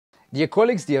Dear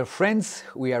colleagues, dear friends,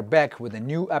 we are back with a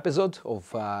new episode of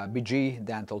BG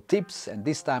Dental Tips, and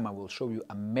this time I will show you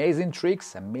amazing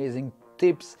tricks, amazing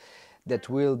tips that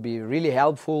will be really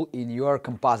helpful in your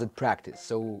composite practice.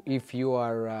 So if you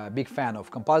are a big fan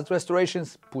of composite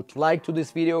restorations, put like to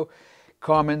this video,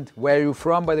 comment where you're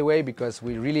from, by the way, because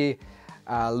we really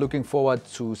looking forward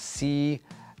to see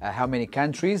how many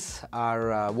countries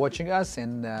are watching us,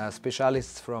 and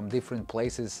specialists from different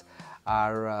places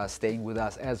are staying with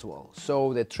us as well.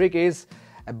 So the trick is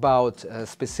about a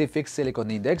specific silicone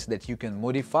index that you can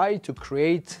modify to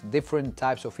create different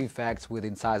types of effects with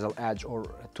incisal edge or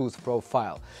tooth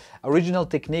profile. Original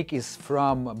technique is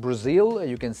from Brazil.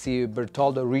 You can see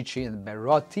Bertoldo Ricci and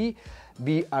Berotti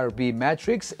BRB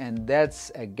metrics, and that's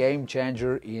a game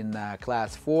changer in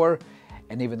class 4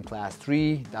 and even class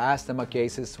 3 diastema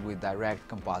cases with direct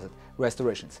composite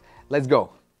restorations. Let's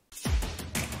go!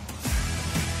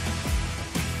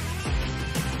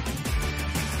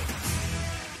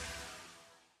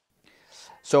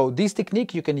 So this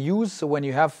technique you can use when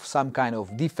you have some kind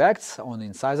of defects on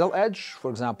incisal edge.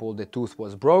 For example, the tooth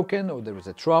was broken, or there is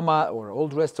a trauma or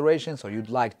old restoration, so you'd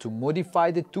like to modify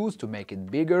the tooth to make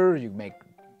it bigger. You make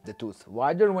the tooth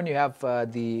wider when you have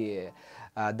the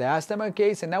diastema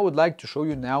case, and I would like to show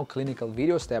you now clinical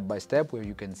video step by step where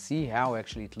you can see how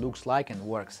actually it looks like and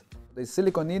works. The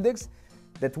silicone index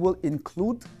that will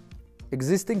include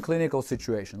existing clinical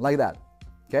situation like that.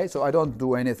 Okay, so I don't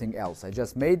do anything else. I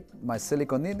just made my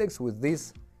silicone index with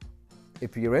this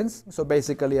appearance. So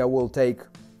basically I will take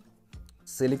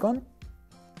silicone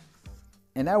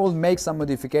and I will make some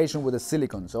modification with the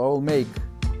silicone. So I will make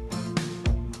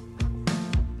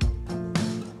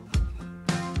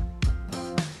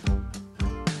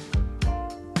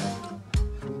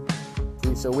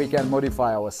so we can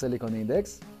modify our silicone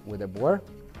index with a bore.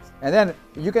 And then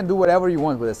you can do whatever you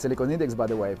want with a silicone index, by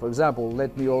the way. For example,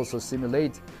 let me also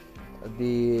simulate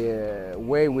the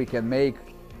way we can make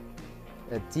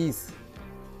a teeth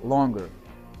longer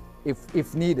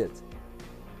if needed.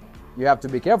 You have to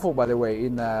be careful, by the way,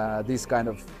 in these kind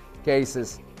of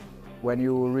cases when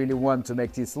you really want to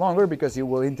make teeth longer, because you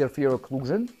will interfere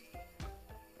occlusion.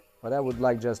 But I would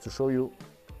like just to show you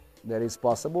that it's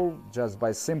possible just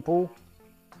by simple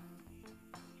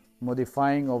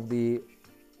modifying of the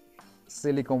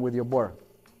silicone with your bore.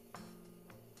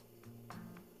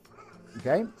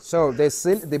 Okay, so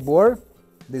the bore,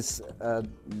 this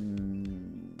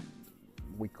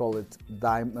we call it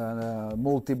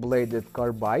multi-bladed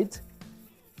carbide,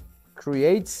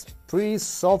 creates pretty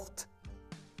soft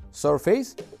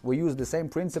surface. We use the same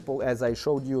principle as I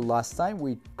showed you last time.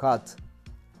 We cut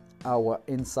our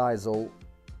incisal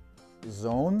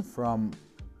zone from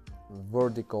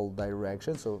vertical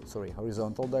direction,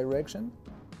 horizontal direction,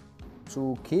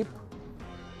 to keep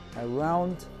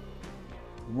around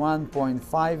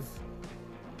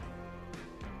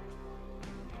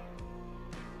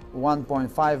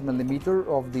 1.5 millimeter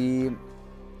of the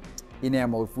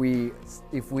enamel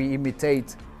if we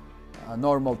imitate a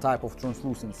normal type of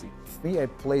translucency. If I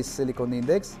place silicone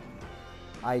index,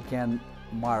 I can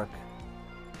mark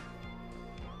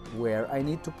where I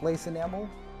need to place enamel.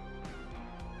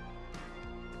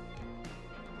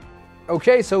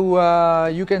 Okay, so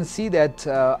you can see that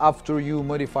after you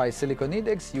modify silicone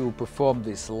index, you perform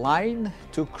this line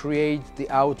to create the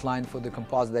outline for the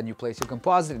composite. Then you place your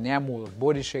composite, enamel or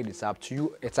body shade, it's up to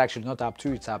you. It's actually not up to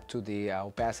you, it's up to the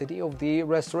opacity of the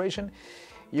restoration.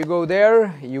 You go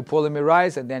there, you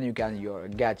polymerize, and then you can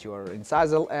get your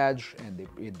incisal edge and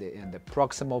the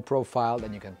proximal profile.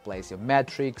 Then you can place your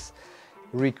metrics,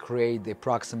 recreate the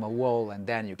proximal wall, and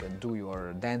then you can do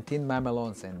your dentine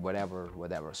mamelons and whatever.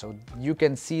 So you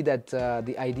can see that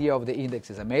the idea of the index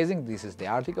is amazing. This is the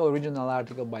original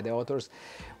article by the authors,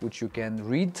 which you can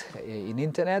read in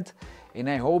internet. And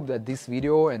I hope that this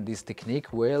video and this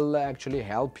technique will actually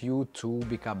help you to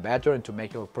become better and to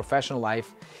make your professional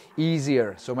life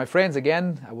easier. So my friends,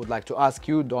 again, I would like to ask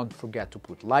you, don't forget to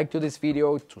put like to this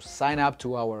video, to sign up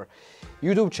to our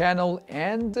YouTube channel,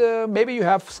 and maybe you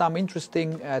have some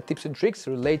interesting tips and tricks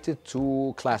related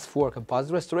to class 4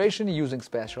 composite restoration using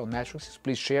special matrices.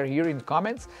 Please share here in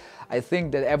comments. I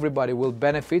think that everybody will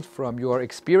benefit from your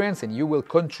experience and you will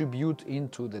contribute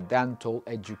into the dental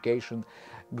education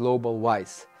global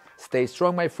wise. Stay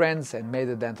strong, my friends, and may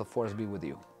the dental force be with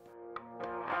you.